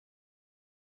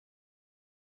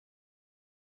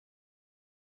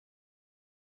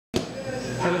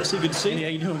Hey, let's see, good to see you. Hey, how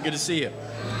you doing? Good to see you.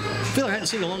 I feel like I hadn't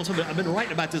seen you in a long time, but I've been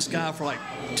writing about this guy for like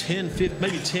 10, 15,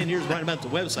 maybe 10 years, writing about the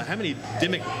website. How many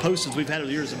Dimock postings we've had over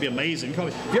the years would be amazing.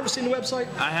 Have you ever seen the website?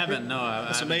 I haven't, no.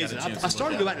 That's amazing. I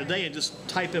started to go back today and just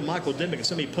type in Michael Dimock and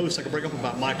so many posts I could bring up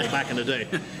about Michael back in the day.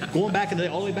 Going back in the day,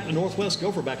 all the way back to Northwest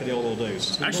Gopher back in the old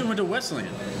days. So, I actually went to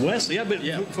Wesleyan. Wesleyan,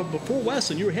 yeah, but from before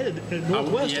Wesleyan, you were headed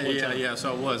Northwest. Yeah,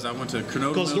 so I was. I went to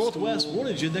Kernodle. Because Northwest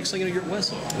wanted you, next thing you know, you're at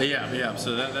Wesleyan. Yeah.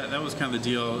 So that was kind of the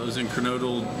deal. I was in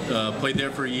Kernodle, played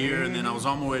there for a year, and then I was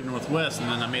on my way to Northwest,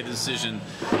 and then I made the decision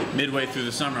midway through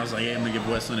the summer. I was like, hey, I'm going to give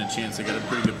Wesleyan a chance. They got a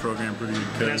pretty good program, pretty good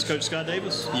coach. That's Coach Scott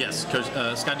Davis? Yes, Coach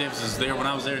Scott Davis is there when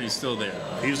I was there, and he's still there.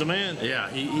 He was the man. Yeah,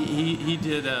 he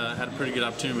did had a pretty good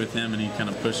opportunity with him, and he kind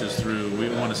of pushed us through. We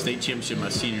won a state championship my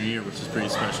senior year, which is pretty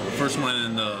special. The first one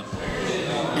in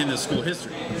the school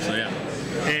history. So yeah.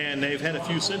 And they've had a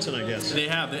few since then, I guess. They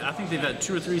have. I think they've had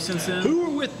 2 or 3 since then. Who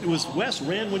were with? Was Wes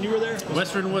Wren when you were there?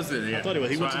 Wes Wren was there. Yeah. I thought he was.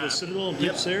 He went to the Citadel and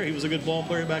Blips there. He was a good ball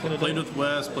player back in the day. Played with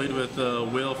Wes. Played with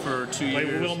Will for 2 years.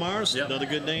 Played with Will Myers. Yep. Another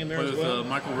good name there played as well. With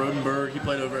Michael Rodenberg. He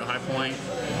played over at High Point.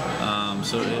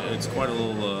 So it's quite a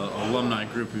little alumni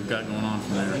group we've got going on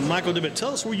from there. Michael Dimock,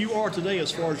 tell us where you are today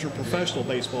as far as your professional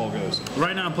baseball goes.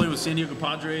 Right now I'm playing with San Diego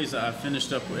Padres. I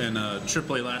finished up in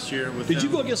AAA last year with Did them.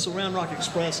 you go against the Round Rock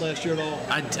Express last year at all?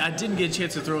 I didn't get a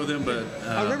chance to throw with them, but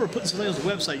I remember putting something on the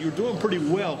website. You were doing pretty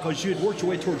well because you had worked your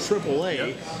way toward AAA.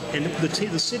 Yep. And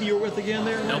the city you were with again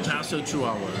there? El Paso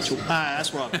Chihuahuas.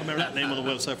 That's right. I remember that name on the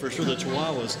website for sure, the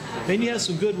Chihuahuas. And you had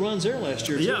some good runs there last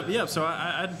year, too. Yeah. So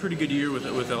I had a pretty good year with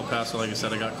El Paso. Like I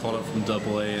said, I got called up from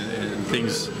AA, and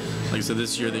things, like I said,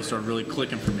 this year they started really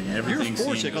clicking for me. Everything. You're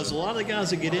fortunate because a lot of the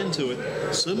guys that get into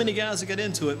it, so many guys that get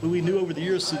into it, who we knew over the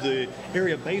years through the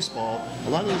area of baseball, a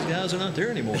lot of those guys are not there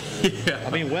anymore. Yeah. I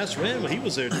mean, Wes Wren, when he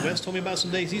was there, Wes told me about some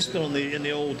days he spent in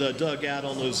the old dugout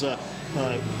on those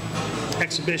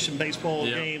exhibition baseball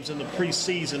games in the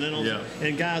preseason,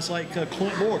 and guys like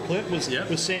Clint Moore. Clint was he was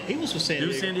with San Diego. He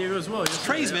was San Diego as well. It's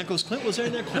crazy, man, because Clint was there,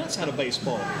 and then Clint's out of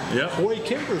baseball. Yeah. Corey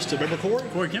Kimber still. Remember Corey?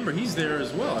 Corey Kimber, he's there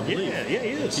as well, I believe. Yeah, he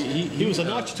is. He was a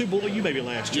notch or two below you maybe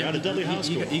last year out of Dudley High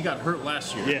School. He got hurt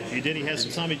last year. Yeah, he did. He had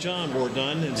some Tommy John work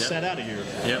done and sat out a year.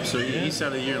 Yep, so he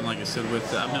sat a year, and like I said,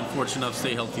 I've been fortunate enough to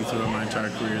stay healthy throughout my entire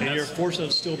career. And you're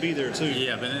fortunate to still be there, too.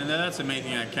 Yeah, but that's the main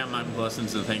thing. I count my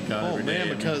blessings and thank God every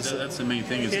day. Because that's the main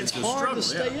thing. It's hard to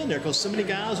stay in there because so many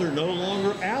guys are no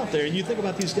longer out there. And you think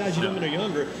about these guys you know when they're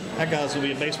younger, that guy's going to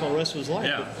be in baseball the rest of his life.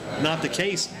 Yeah. But not the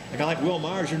case. A guy like Will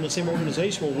Myers, you're in the same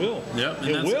organization with Will. Yep.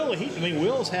 And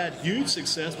Will's had huge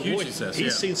success. But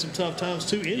he's seen some tough times,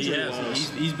 too, injury-wise.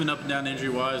 He's been up and down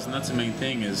injury-wise, and that's the main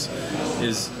thing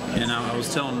and I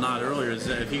was telling Nod earlier, is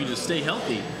that if you can just stay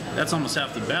healthy, that's almost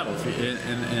half the battle.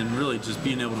 And really just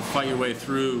being able to fight your way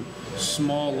through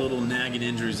small little nagging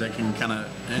injuries that can kind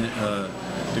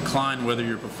of decline whether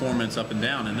your performance up and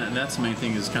down, and that's the main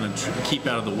thing, is kind of keep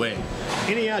out of the way.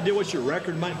 Any idea what your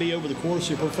record might be over the course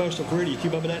of your professional career? Do you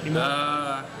keep up with that anymore?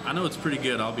 I know it's pretty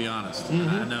good, I'll be honest.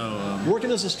 I know.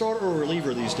 Working as a starter or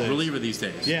reliever these days? Reliever these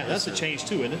days. Yeah, that's a change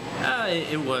too, isn't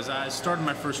it? It was. I started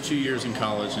my first 2 years in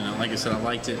college, and like I said, I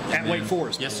liked it. At Wake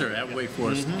Forest? Yes, sir, at Wake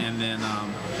Forest. And then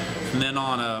from then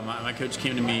on, my coach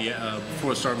came to me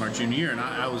before I started my junior year, and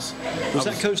I was... Was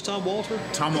that Coach Tom Walter?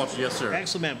 Tom Walter, yes, sir.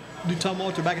 Excellent, man. Knew Tom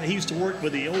Walter back in, he used to work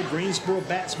with the old Greensboro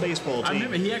Bats baseball team. I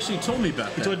remember, he actually told me about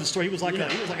that. He told the story. He was like an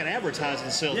advertising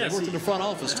sales. Yes, he worked in the front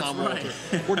office, Tom Walter.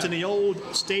 Right. Worked in the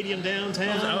old stadium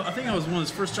downtown. I think I was one of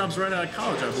his first jobs right out of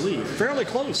college, I believe. Fairly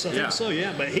close, I think so,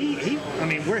 yeah. But I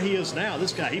mean, where he is now,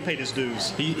 this guy, he paid his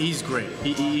dues. He's great.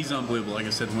 He's unbelievable. Like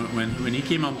I said, when he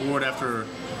came on board after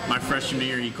my freshman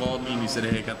year, he called me and he said,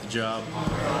 hey, I got the job.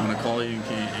 I'm going to call you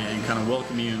and kind of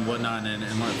welcome you and whatnot. And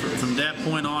from that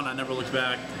point on, I never looked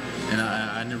back. And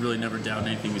I really never doubted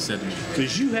anything he said to me.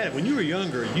 Because when you were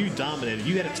younger, you dominated.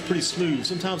 You had it pretty smooth.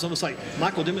 Sometimes almost like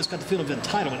Michael Dimock's got the feeling of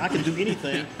entitlement. I can do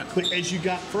anything. But as you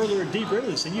got further and deeper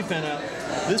into this, and you found out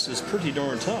this is pretty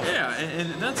darn tough. Yeah,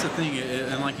 and that's the thing.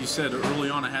 And like you said, early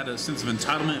on I had a sense of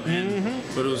entitlement,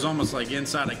 but it was almost like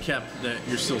inside I kept that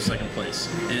you're still second place.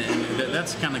 And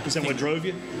that's kind of... Is that what drove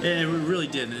you? Yeah, it really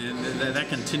did. And that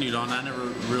continued on. I never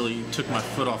really took my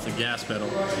foot off the gas pedal.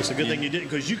 It's a good thing you didn't,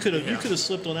 because you could have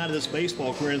slipped on out of this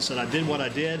baseball career and said, I did what I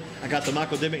did. I got the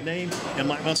Michael Dimock name, and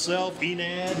like myself,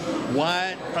 Enad,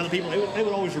 Wyatt, other people, they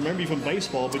would always remember you from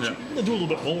baseball, but you want to do a little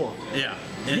bit more. Yeah.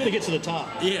 You got to get to the top.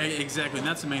 Yeah, exactly, and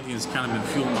that's the main thing that's kind of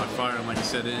been fueling my fire. And like I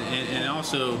said, and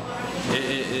also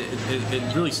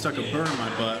it really stuck a burn in my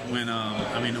butt when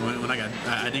when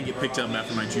I didn't get picked up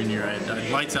after my junior year. I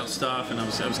had lights out stuff, and I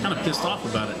was kind of pissed off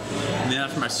about it. And then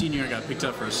after my senior year, I got picked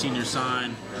up for a senior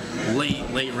sign,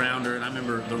 late rounder, and I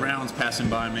remember the rounds passing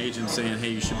by, my agent saying, "Hey,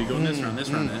 you should be going this round, this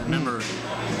round." And I remember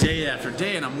day after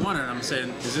day, and I'm wondering, I'm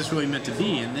saying, "Is this really meant to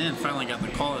be?" And then finally got the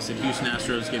call that said, "Houston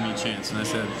Astros, give me a chance," and I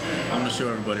said, "I'm going to show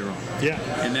everybody wrong." Yeah.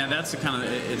 And that's the kind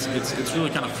of it's really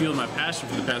kind of fueled my passion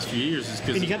for the past few years. Is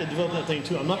because you got to develop that thing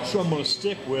too. I'm not sure I'm going to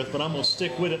stick with, but I'm going to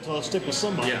stick with it until I stick with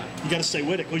somebody. Yeah. You got to stay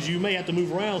with it because you may have to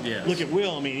move around. Yes. Look at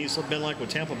Will. I mean, he's been like with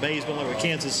Tampa Bay. He's been like with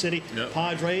Kansas City, Yep.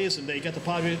 Padres, and they got the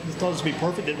Padres. Thought it was to be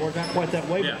perfect. Didn't work out quite that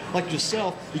way. Yeah. But like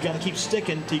yourself, you got to keep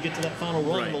sticking until you get to that final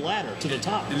rung of the ladder to the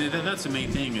top. And that's the main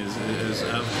thing is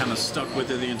I've kind of stuck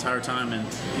with it the entire time, and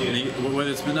whether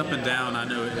it's been up and down, I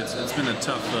know it's been a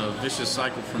tough, vicious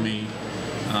cycle for me.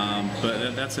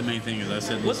 But that's the main thing, as I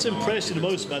said. What's impressed you the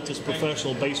most about this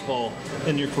professional baseball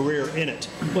and your career in it?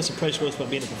 What's impressed you most about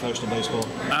being a professional baseball?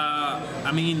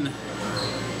 I mean,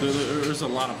 there's a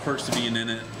lot of perks to being in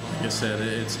it. Like I said,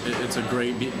 it's a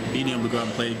great being able to go out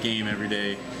and play a game every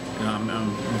day.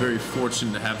 I'm very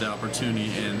fortunate to have that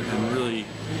opportunity, and really,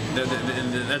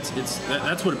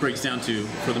 that's what it breaks down to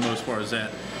for the most part. Is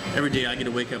that every day I get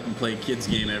to wake up and play a kid's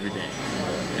game every day,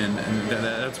 and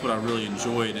that's what I really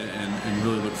enjoyed and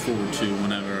really look forward to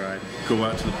whenever I go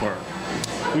out to the park.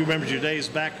 We remember your days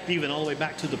back, even all the way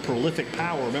back to the prolific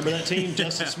Power. Remember that team,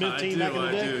 Justin Smith team back in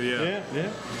the day? I do, yeah.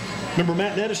 Remember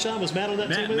Matt Nedesham? Was Matt on that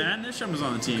team? Matt Nedesham was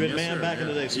on the team. Good yes, man sir. back in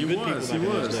the day. He was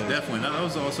definitely. That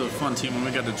was also a fun team when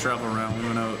we got to travel around. We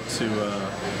went out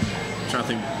to. Trying to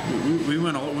think, we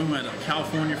went to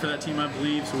California for that team, I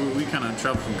believe. So we kind of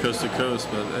traveled from coast to coast,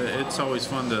 but it's always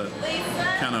fun to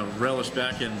kind of relish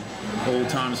back in old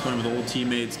times, playing with old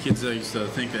teammates, kids that used to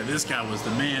think that this guy was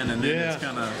the man, and then it's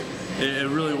kind of, it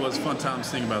really was fun times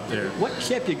to think about there. What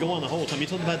kept you going the whole time? You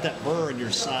talked about that burr in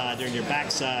your side, there in your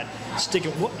backside,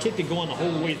 sticking. What kept you going the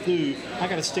whole way through? I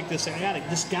got to stick this.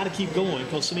 This got to keep going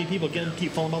because so many people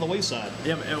keep falling by the wayside.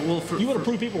 Yeah, well, you want to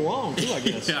prove people wrong too, I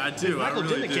guess. Yeah, I do. Michael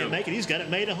Dimock can't make it. He's got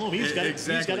it made at home. He's got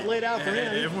it laid out for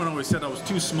him. Everyone always said I was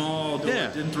too small,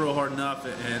 didn't throw hard enough,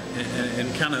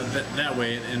 and kind of that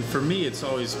way. And for me, it's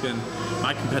always been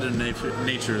my competitive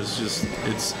nature is just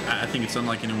I think it's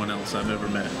unlike anyone else I've ever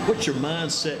met. What's your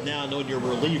mindset now, knowing you're a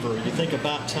reliever? You think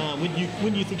about time. When do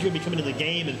you think you're going to be coming into the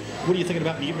game, and what are you thinking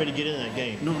about when you get ready to get in that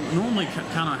game? Normally,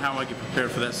 kind of how I get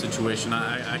prepared for that situation.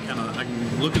 I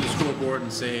can look at the scoreboard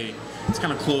and say it's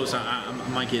kind of close. I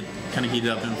might get kind of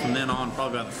heated up, and from then on,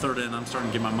 probably about the third inning, I'm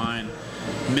starting to get my mind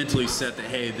mentally set that,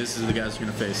 hey, this is the guys you're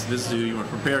going to face. This is who you want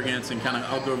to prepare against, and kind of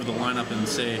I'll go over the lineup and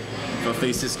say, if I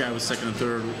face this guy with second and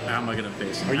third, how am I going to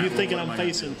face him? Are you thinking I'm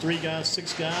facing 3 guys,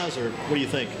 6 guys, or what do you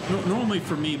think? Normally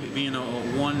for me, being a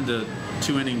 1 to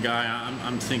 2 inning guy,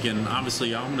 I'm thinking,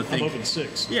 obviously, I'm going to think. I'm hoping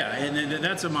 6. Yeah, and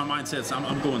that's what my mindset is.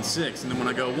 I'm going 6, and then when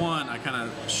I go 1, I kind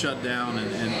of shut down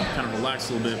and kind of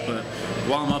relax a little bit. But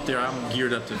while I'm up there, I'm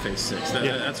geared up to face 6.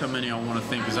 That's how many I want to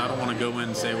think, because I don't want to go in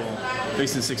and say, well,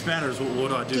 facing 6 batters, what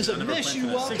do I do? Does it mess you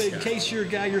up in case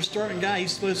your starting guy,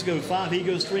 he's supposed to go 5, he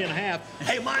goes 3.5?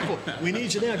 Hey, Michael, we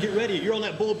need you now. Get ready. You're on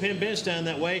that bullpen bench down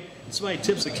that way. And somebody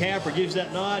tips the cap or gives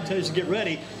that nod, tells you to get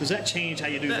ready. Does that change how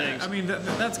you do things? I mean,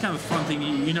 that's kind of the fun thing.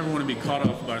 You never want to be caught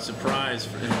off by surprise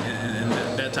in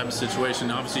that type of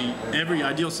situation. Obviously, every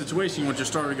ideal situation, you want your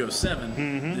starter to go 7,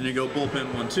 and you go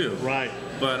bullpen 1-2. Right.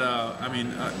 But I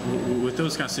mean, with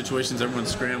those kind of situations,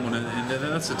 everyone's scrambling, and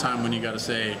that's the time when you got to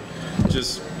say,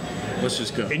 let's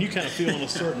just go. And you kind of feel on a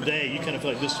certain day, you kind of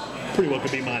feel like this pretty well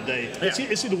could be my day. Yeah.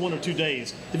 It's either 1 or 2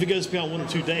 days. If it goes beyond 1 or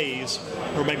 2 days,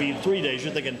 or maybe 3 days,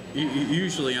 you're thinking.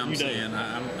 Usually, I'm saying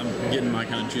I'm getting my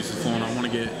kind of juices flowing. I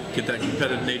want to get that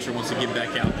competitive nature once I get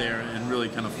back out there and really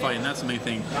kind of fight. And that's the main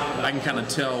thing. I can kind of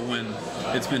tell when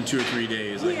it's been 2 or 3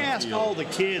 days. We ask all the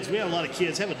kids. We have a lot of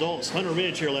kids. Have adults. Hunter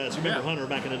Ridge here last. Remember Hunter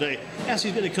back in the day? Ask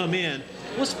he's going to come in.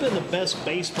 What's been the best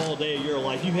baseball day of your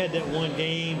life? You had that one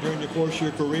game during the course of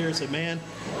your career and said, man,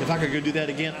 if I could go do that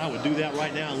again, I would do that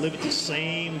right now and live it the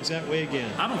same exact way again.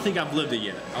 I don't think I've lived it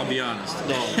yet, I'll be honest.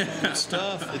 No, good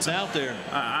stuff. It's out there.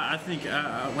 I think,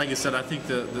 like I said, I think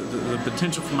the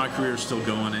potential for my career is still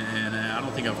going, and I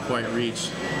don't think I've quite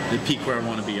reached the peak where I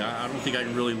want to be. I don't think I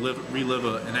can really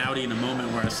relive an outing in a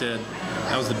moment where I said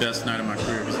that was the best night of my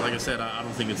career. Because, like I said, I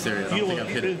don't think it's there yet. I don't think I've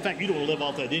hit it. In fact, you don't want to live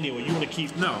off that anyway. You want to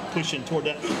keep pushing toward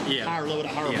that higher level,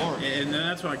 that higher mark. And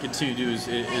that's what I continue to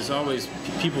do is always,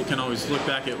 people can always look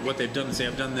back at what they've done and say,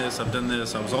 I've done this,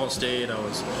 I was All-State, I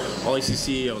was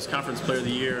All-ACC, I was Conference Player of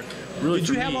the Year. Really, did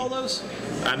you have all those?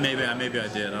 Maybe I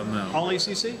did. I don't know. All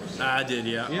ACC? I did,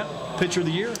 yeah. Yeah. Pitcher of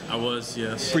the year? I was,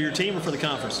 yes. For your team or for the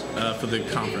conference? For the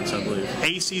conference, I believe.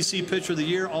 ACC Pitcher of the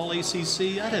Year, All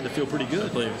ACC. That had to feel pretty good.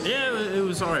 I believe. Yeah, it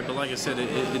was all right. But like I said,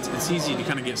 it's easy to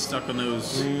kind of get stuck on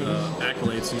those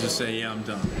accolades and just say, yeah, I'm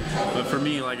done. But for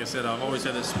me, like I said, I've always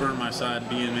had that spur on my side,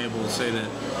 being able to say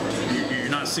that you're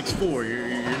not 6'4".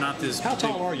 You're not this. How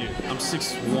tall are you? I'm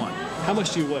 6'1". How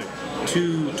much do you weigh?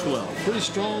 212. Pretty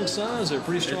strong size there,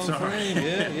 pretty strong frame.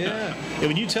 Right. Yeah. And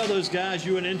when you tell those guys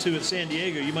you went into at San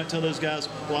Diego, you might tell those guys,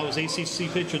 well, I was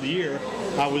ACC Pitcher of the Year.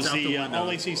 I was the All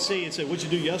ACC, and say, what'd you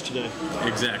do yesterday?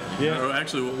 Exactly. Yeah. Or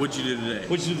actually, what'd you do today?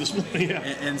 What'd you do this morning? Yeah.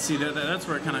 And see, that's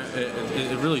where it kind of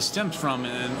it really stems from,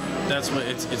 and that's what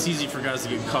it's easy for guys to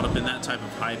get caught up in that type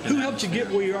of hype. Who helped you get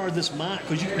where you are this mind?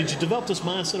 Because did you develop this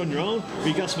mindset on your own, or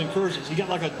you got some encouragement? You got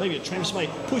like maybe a trainer, somebody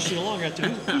pushing you along out there.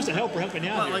 Who's the helper helping you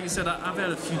out? Well, like I said, I've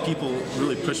had a few people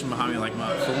really pushing behind me. Like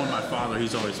for one, my father,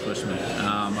 he's always pushed me.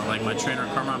 Like my trainer,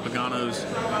 Carmine Pagano's,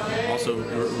 also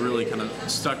really kind of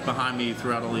stuck behind me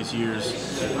throughout all these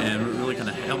years, and really kind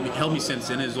of helped me since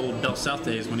in his old Bell South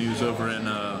days when he was over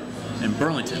in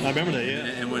Burlington. I remember that,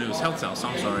 yeah. And when it was Health South,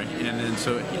 I'm sorry. And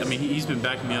so, I mean, he's been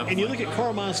backing me up. And you look at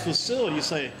Carmine's facility, you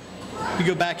say, you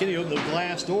go back in, you open the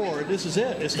glass door, this is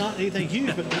it. It's not anything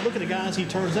huge, but look at the guys he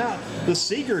turns out. The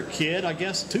Seeger kid, I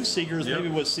guess 2 Seegers maybe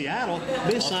with Seattle,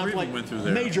 they signed like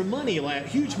major money, like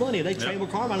huge money. They trained with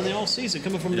Carmine in the all season,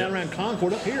 coming from down around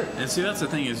Concord up here. And see, that's the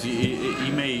thing is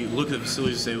you may look at the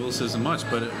facilities and say, well, this isn't much,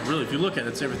 but really, if you look at it,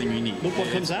 it's everything you need. Look what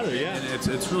comes out of there, yeah.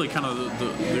 And it's really kind of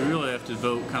they really have to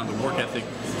devote kind of the work ethic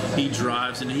he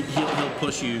drives, and he'll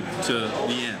push you to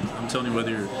the end. I'm telling you,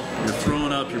 whether you're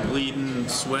throwing up, you're bleeding,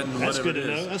 sweating, that's whatever good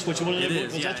to know. That's what you want to know,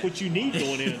 because that's what you need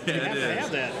going in. You have to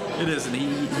have that. It is, and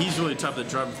he's really tough at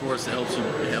driving force that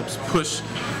helps push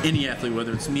any athlete,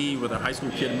 whether it's me, whether a high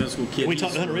school kid, middle school kid. We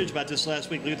talked to Hunter Ridge about this last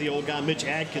week. Look at the old guy, Mitch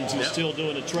Adkins, who's still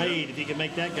doing a trade. If he can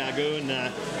make that guy go,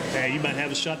 and you might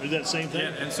have a shot to do that same thing.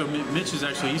 Yeah, and so Mitch is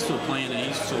actually, he's still playing, and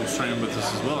he's still training with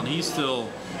us as well, and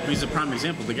he's a prime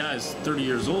example. The guy's 30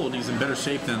 years old, and he's in better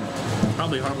shape than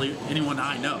probably hardly anyone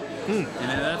I know. And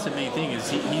that's the main thing is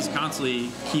he's constantly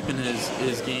keeping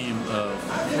his game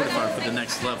fortified for the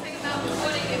next level.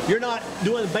 You're not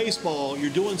doing baseball, you're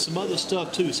doing some other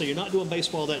stuff too. So you're not doing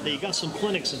baseball that day. You got some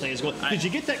clinics and things going. Did you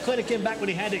get that clinic in back when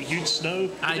he had that huge snow?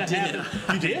 I did. You did?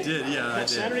 I did, yeah. That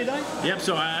Saturday night? Yep,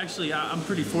 so I'm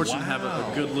pretty fortunate to have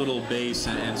a good little base,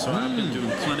 and so I've been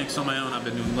doing clinics on my own. I've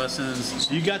been doing lessons.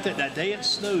 So you got that day it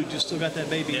snowed, you still got that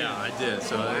baby in? I did.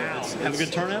 So have a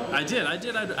good turnout? I did.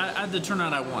 I had the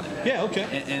turnout I wanted. Yeah,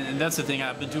 okay. And that's the thing.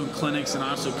 I've been doing clinics, and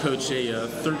I also coach a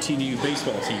 13U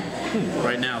baseball team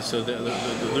right now. So they're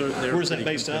where's that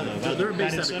based out of? They're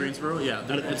based out of Greensboro. Yeah,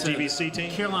 it's a DBC team.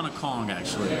 Carolina Kong,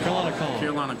 actually.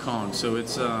 Carolina Kong. So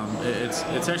it's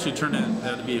actually turned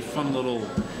out to be a fun little.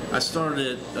 I started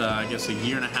it I guess a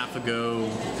year and a half ago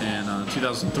in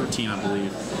 2013, I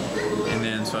believe. And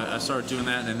then so I started doing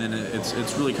that, and then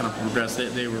it's really kind of progressed.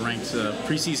 They were ranked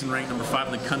preseason ranked number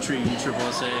 5 in the country in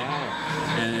USSSA,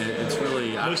 and it's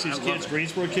really most of these kids,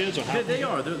 Greensboro kids, or how? They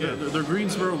are. They're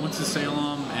Greensboro,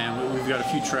 Winston-Salem, and we've got a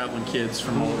few traveling kids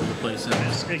from all over the place.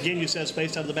 And again, you said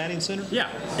spaced out of the batting center. Yeah,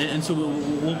 and so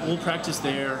we'll practice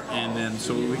there, and then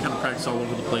so we kind of practice all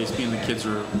over the place. Being the kids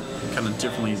are kind of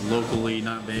differently locally,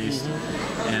 not based,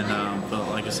 and but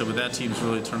like I said, with that team's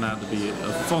really turned out to be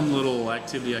a fun little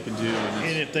activity I can do.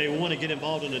 And if they want to get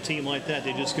involved in a team like that,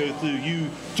 they just go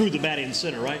through the batting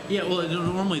center, right? Yeah, well,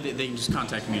 normally they can just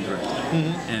contact me directly,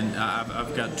 and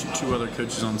I've got two other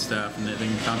coaches on staff, and they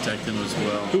can contact them as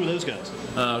well. Who are those guys?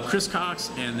 Chris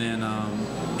Cox and then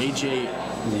AJ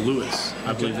Lewis.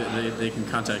 I believe that they can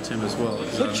contact him as well.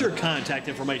 What's your contact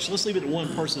information? Let's leave it at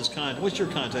one person's contact. What's your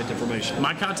contact information?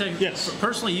 My contact? Yes.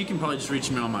 Personally, you can probably just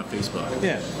reach me on my Facebook.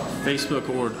 Yeah. Facebook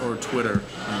or Twitter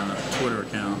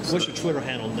account. What's your Twitter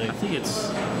handle name? I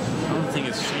don't think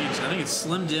it's changed. I think it's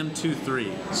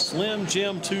SlimJim23. Slim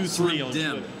Jim 23 on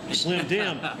Twitter. Slim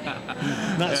Dim.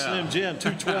 Not Slim Jim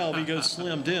 212. He goes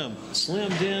Slim Dim. Slim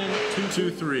Dim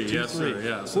 223. Yes, sir.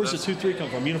 Yeah. So where's the 23 come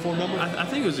from? Uniform number? I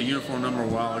think it was a uniform number a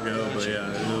while ago, but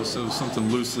yeah, it was something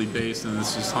loosely based, and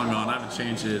it's just hung on. I haven't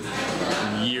changed it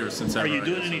in years since ever. Are you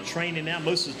doing any training now?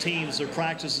 Most of the teams, their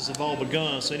practices have all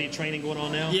begun. So any training going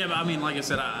on now? Yeah, but I mean, like I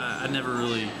said, I never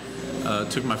really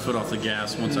took my foot off the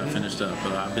gas once I finished up.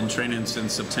 But I've been training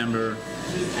since September,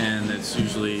 and it's a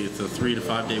 3 to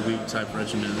 5 day week type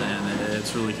regimen, and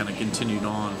it's really kind of continued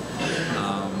on.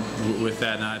 with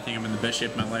that, and I think I'm in the best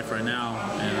shape of my life right now.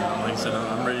 And like I said,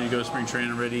 I'm ready to go to spring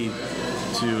training, ready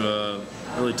to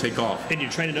really take off. And you're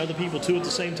training other people too at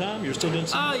the same time? You're still doing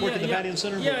some work at the batting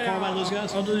center with Carmine and those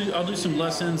guys? I'll do some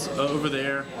lessons over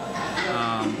there,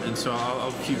 and so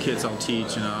a few kids I'll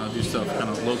teach, and I'll do stuff kind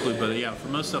of locally. But yeah, for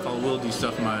most stuff I will do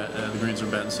stuff in the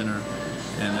Greensboro batting center,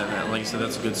 and like I said,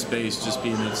 that's a good space. Just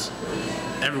being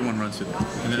everyone runs to that,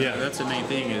 and that's the main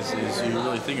thing. Is you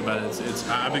really think about it.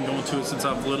 I've been going to it since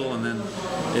I was little, and then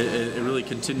it really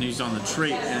continues on the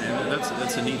trait, and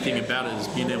that's the neat thing about it, is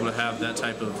being able to have that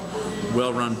type of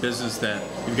well-run business that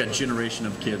you've got a generation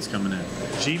of kids coming in.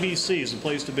 GBC is the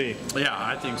place to be. Yeah,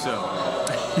 I think so.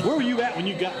 Where were you at when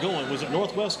you got going? Was it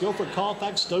Northwest, Guilford,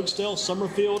 Colfax, Stokesdale,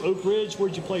 Summerfield, Oak Ridge?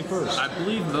 Where'd you play first? I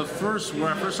believe where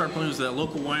I first started playing was that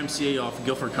local YMCA off of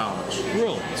Guilford College.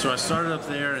 Really? So I started up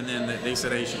there, and then they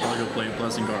said, hey, you should probably go play in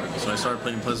Pleasant Garden. So I started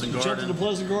playing Pleasant Garden. Jumped into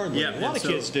Pleasant Garden? Yeah. A lot of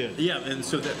kids did. Yeah, and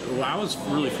so I was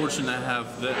really fortunate to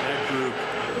have that group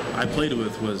I played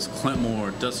with was Clint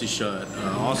Moore, Dusty Shutt,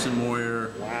 Austin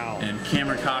Moyer, and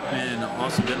Cameron Cockman,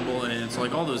 Austin Venable, and it's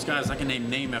like all those guys I can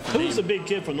name after name. Who was the big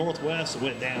kid from Northwest that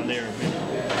went down there?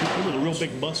 Who was the real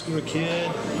big muscular kid?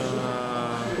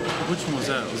 Which one was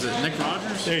that? Was it Nick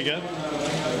Rogers? There you go.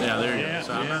 Yeah, there you go.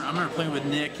 So I remember playing with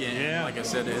Nick, and like I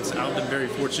said, I've been very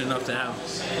fortunate enough to have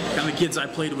kind of the kids I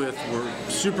played with were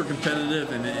super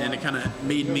competitive, and it kind of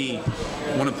made me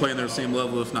want to play on their same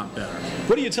level, if not better.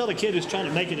 What do you tell the kid who's trying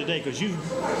to make it today? Because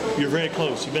you're very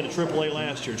close. You've been to AAA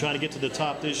last year, trying to get to the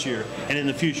top this year and in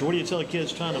the future. What do you tell the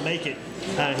kid's trying to make it?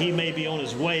 He may be on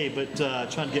his way, but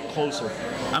trying to get closer.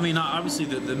 I mean, obviously,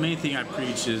 the main thing I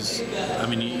preach is, I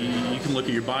mean, you can look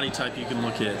at your body type, you can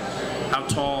look at how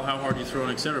tall, how hard you throw,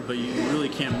 and etc. But you really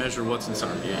can't measure what's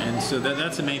inside of you. And so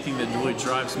that's the main thing that really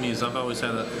drives me. Is I've always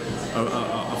had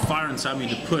a fire inside me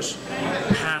to push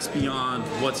past beyond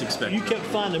what's expected. You kept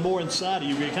finding more inside of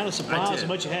you. Were you kind of surprised how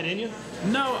much you had in you?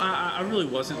 No, I really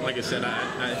wasn't. Like I said,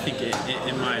 I think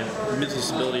in my mental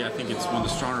stability, I think it's one of the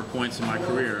stronger points in my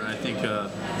career. I think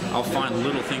I'll find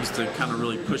little things to kind of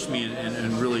really push me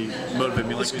and really motivate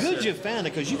me. Like it's good you found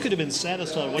it, because you could have been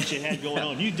satisfied with what you had going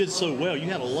on. You did so well. You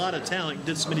had a lot of talent. You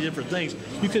did so many different things.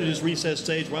 You could have just reached that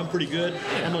stage where I'm pretty good.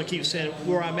 I'm going to keep saying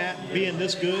where I'm at, being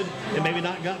this good, and maybe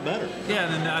not got better.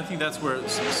 Yeah, and I think that's where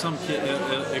some kid,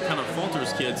 it kind of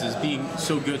falters kids, is being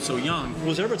so good so young.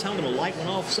 Was there ever a time when a light went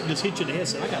off, something just hit you in the head,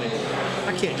 said,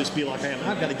 I can't just be like I am.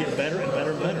 I've got to get better and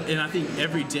better and better. And I think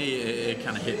every day it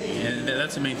kind of hit me, and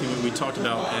that's the main thing we talked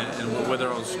about. And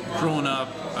whether I was growing up,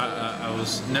 I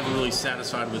was never really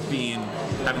satisfied with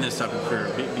having this type of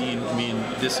career, being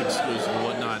this exclusive or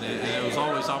whatnot. And it was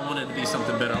always, I wanted to be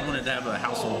something better. I wanted to have a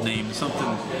household name,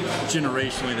 something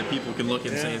generationally that people can look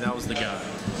and say that was the guy.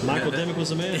 Michael Dimock was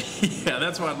the man. Yeah,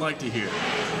 that's what I'd like to hear.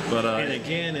 But and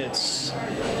again, it's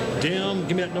Dim.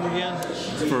 Give me that number again.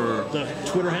 For the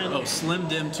Twitter handle. Oh, Slim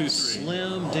Dim 23.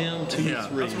 Slim Dim 23. Yeah,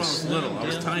 that's when I was little. I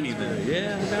was tiny then.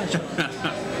 Yeah, I got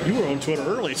you. You were on Twitter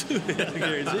early too. I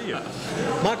guarantee you.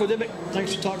 Michael Dimock,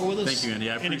 thanks for talking with us. Thank you,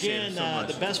 Andy. I appreciate it so much.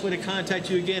 The best way to contact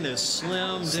you again is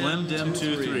Slim Dim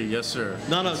 23. Yes, sir.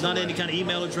 Not any kind of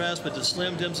email address, but the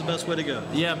Slim Dim's the best way to go.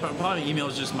 Yeah, probably email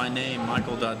is just my name,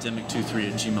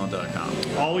 michael.dimmock23@gmail.com.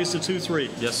 Always the 23.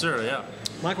 Yes, sir. Yeah.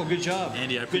 Michael, good job.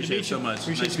 Andy, I appreciate it so much.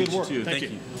 Appreciate the good work. Thank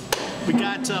you. We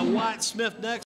got Wyatt Smith next.